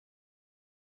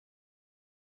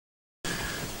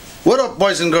What up,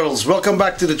 boys and girls? Welcome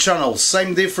back to the channel.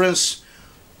 Same difference,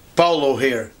 Paulo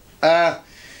here.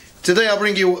 Today I'll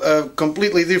bring you a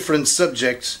completely different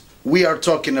subject. We are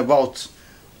talking about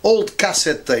old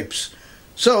cassette tapes.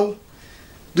 So,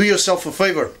 do yourself a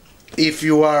favor. If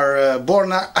you are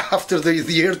born after the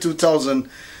year 2000,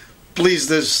 please,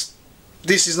 this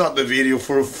is not the video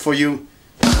for you.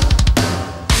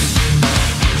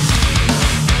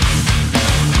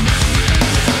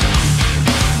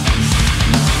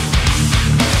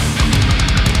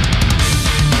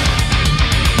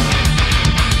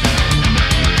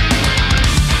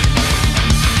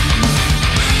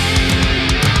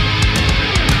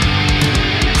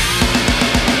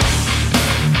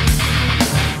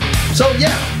 So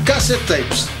yeah, cassette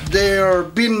tapes.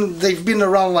 They've been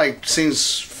around like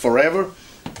since forever.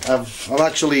 I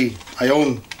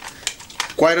own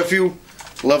quite a few.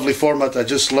 Lovely format. I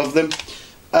just love them.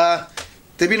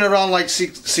 They've been around like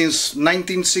since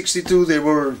 1962. They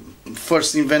were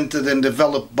first invented and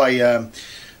developed by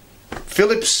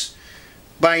Philips.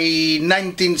 By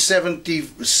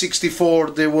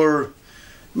 1964, they were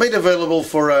made available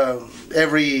for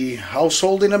every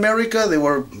household in America. They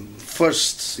were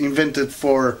first invented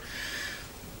for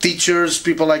teachers,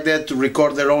 people like that, to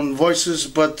record their own voices.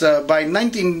 But by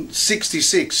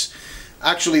 1966,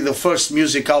 actually the first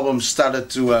music albums started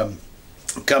to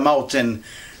come out and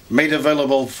made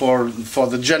available for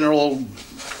the general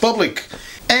public.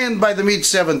 And by the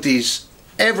mid-70s,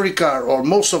 every car, or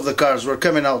most of the cars, were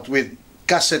coming out with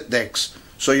cassette decks,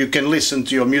 so you can listen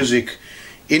to your music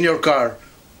in your car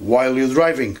while you're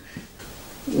driving.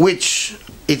 Which,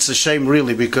 it's a shame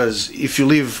really, because if you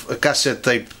leave a cassette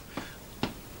tape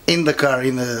in the car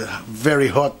in a very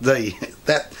hot day,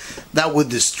 that would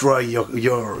destroy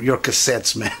your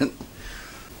cassettes, man.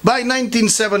 By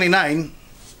 1979,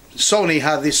 Sony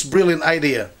had this brilliant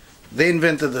idea. They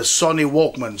invented the Sony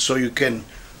Walkman, so you can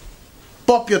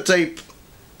pop your tape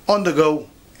on the go,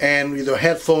 and with your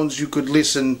headphones you could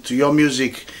listen to your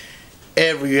music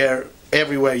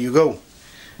everywhere you go.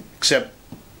 Except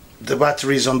the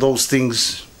batteries on those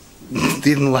things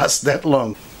didn't last that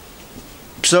long.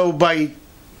 So by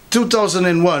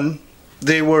 2001,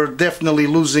 they were definitely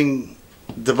losing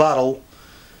the battle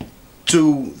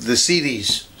to the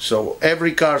CDs. So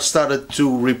every car started to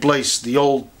replace the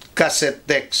old cassette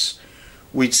decks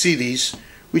with CDs,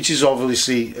 which is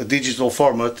obviously a digital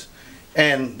format,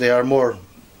 and they are more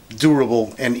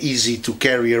durable and easy to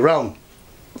carry around.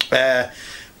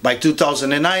 By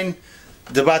 2009,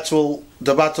 the battle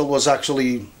was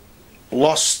actually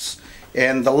lost,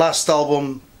 and the last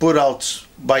album put out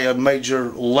by a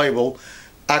major label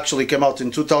actually came out in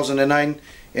 2009,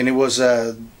 and it was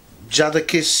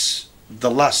Jadakiss, The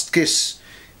Last Kiss,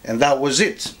 and that was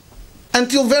it.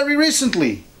 Until very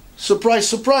recently, surprise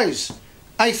surprise,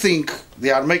 I think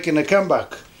they are making a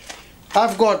comeback.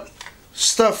 I've got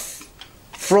stuff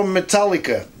from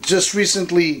Metallica, just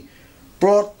recently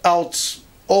brought out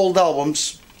old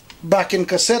albums back in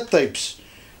cassette tapes,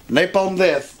 Napalm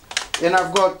Death, and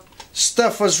I've got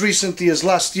stuff as recently as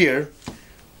last year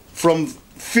from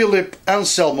Philip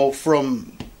Anselmo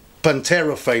from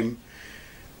Pantera fame.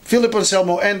 Philip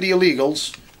Anselmo and the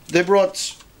Illegals, they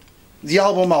brought the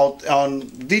album out on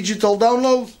digital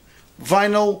download,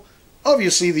 vinyl,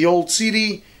 obviously the old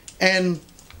CD, and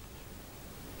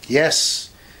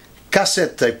yes,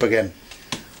 cassette tape again.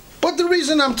 But the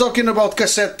reason I'm talking about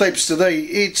cassette tapes today,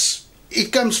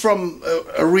 it comes from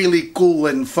a really cool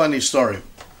and funny story.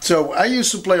 So I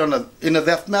used to play in a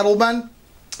death metal band,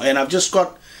 and I've just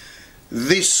got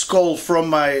this skull from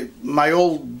my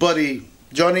old buddy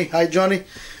Johnny. Hi Johnny,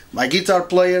 my guitar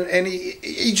player, and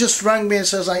he just rang me and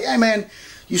says like, "Hey man,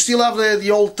 you still have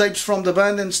the old tapes from the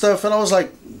band and stuff?" And I was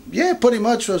like, "Yeah, pretty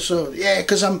much." So yeah,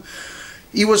 because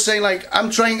he was saying like, I'm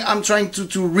trying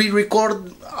to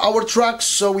re-record our tracks,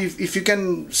 so if you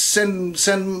can send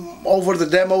over the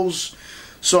demos,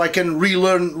 so I can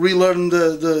relearn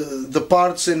the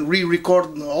parts and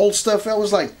re-record old stuff. I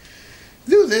was like,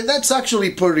 dude, that's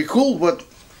actually pretty cool. But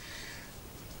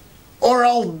or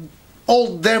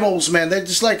old demos, man, they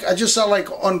just like, I just saw like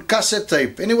on cassette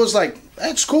tape, and it was like,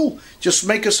 that's cool, just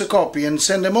make us a copy and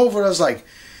send them over. I was like,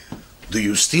 do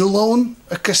you still own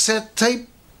a cassette tape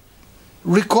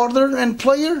recorder and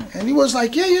player? And he was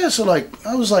like, yeah. So like,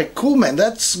 I was like, cool, man,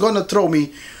 that's gonna throw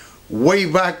me way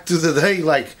back to the day,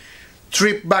 like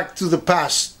trip back to the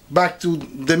past, back to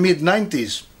the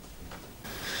mid-90s.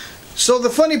 So the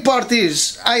funny part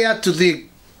is, I had to dig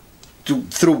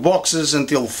through boxes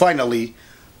until finally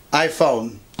I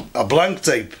found a blank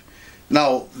tape.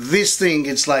 Now this thing,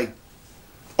 it's like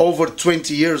over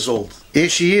 20 years old. Here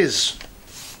she is,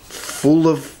 full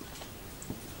of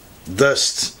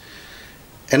dust.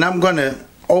 and I'm gonna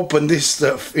open this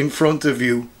stuff in front of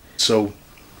you, so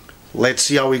let's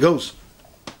see how it goes.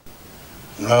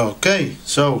 Okay,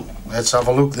 so let's have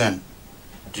a look then.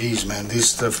 Jeez man, this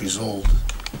stuff is old.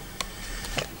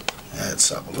 Let's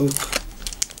have a look.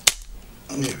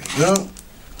 There we go.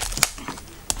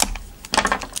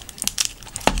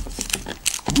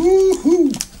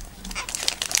 Woohoo!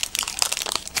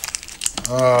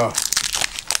 Ah,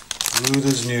 good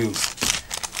as new.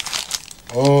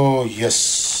 Oh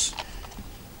yes,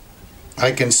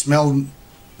 I can smell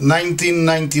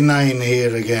 1999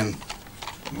 here again.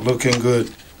 Looking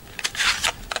good.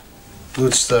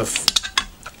 Good stuff.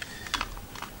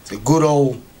 It's a good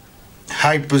old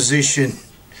high position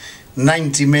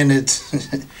 90-minute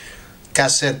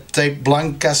cassette tape,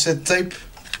 blank cassette tape.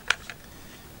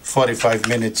 45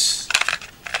 minutes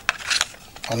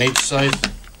on each side,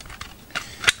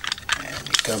 and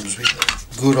it comes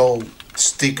with good old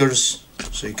stickers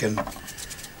so you can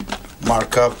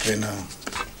mark up and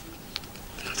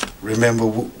remember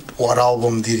what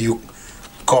album did you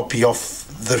copy off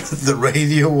the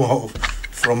radio or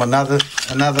from another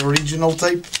original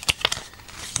tape.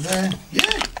 There,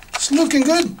 yeah, it's looking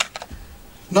good.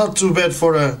 Not too bad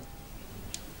for a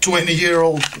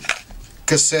 20-year-old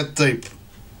cassette tape.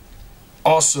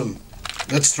 Awesome.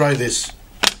 Let's try this.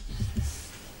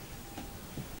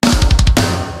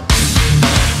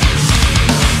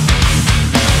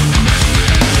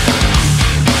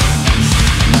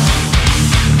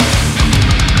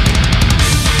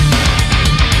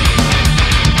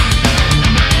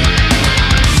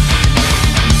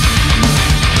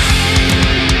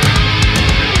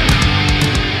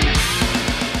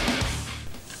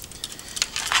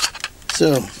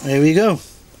 So there we go.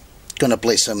 Gonna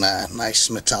play some nice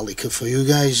Metallica for you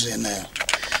guys, and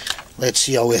let's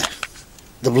see how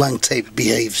the blank tape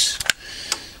behaves.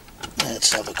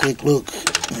 Let's have a quick look.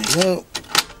 There you go.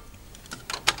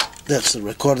 That's the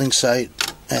recording side,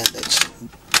 and that's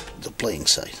the playing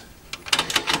side.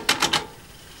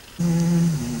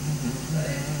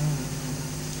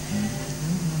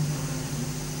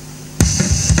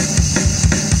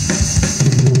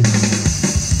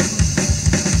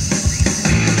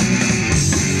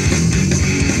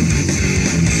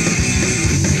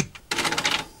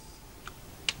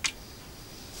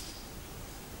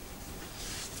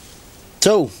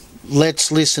 So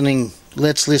let's listen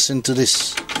to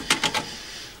this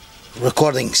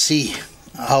recording, see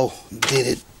how did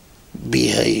it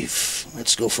behave.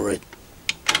 Let's go for it.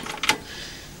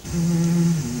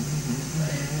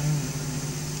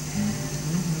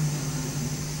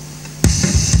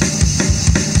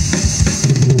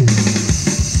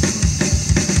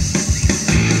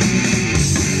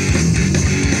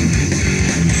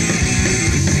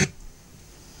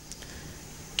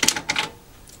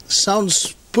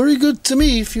 Sounds pretty good to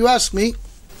me, if you ask me.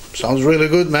 Sounds really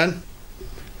good, man.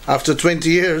 After 20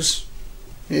 years.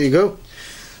 Here you go.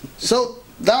 So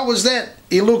that was that.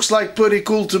 It looks like pretty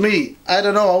cool to me. I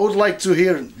don't know, I would like to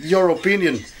hear your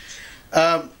opinion.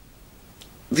 Do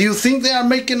you think they are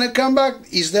making a comeback?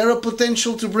 Is there a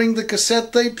potential to bring the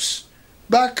cassette tapes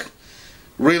back?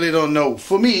 Really don't know.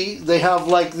 For me, they have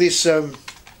like this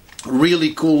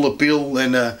really cool appeal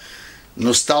and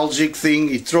nostalgic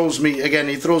thing. It throws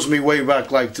me way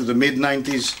back, like to the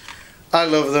mid-90s. I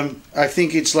love them. I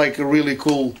think it's like a really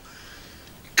cool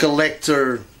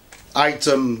collector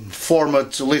item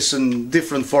format to listen,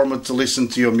 different format to listen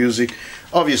to your music.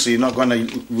 Obviously you're not going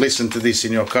to listen to this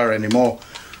in your car anymore,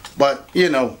 but you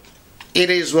know, it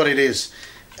is what it is.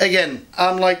 Again,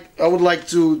 I would like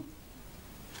to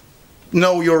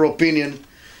know your opinion.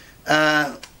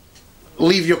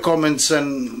 Leave your comments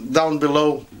and down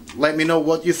below. Let me know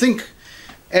what you think,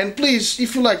 and please,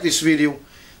 if you like this video,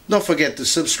 don't forget to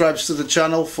subscribe to the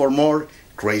channel for more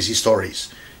crazy stories.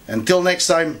 Until next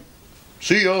time,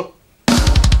 see ya.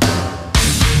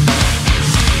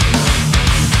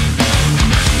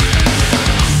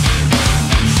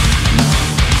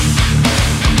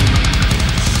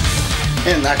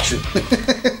 And action.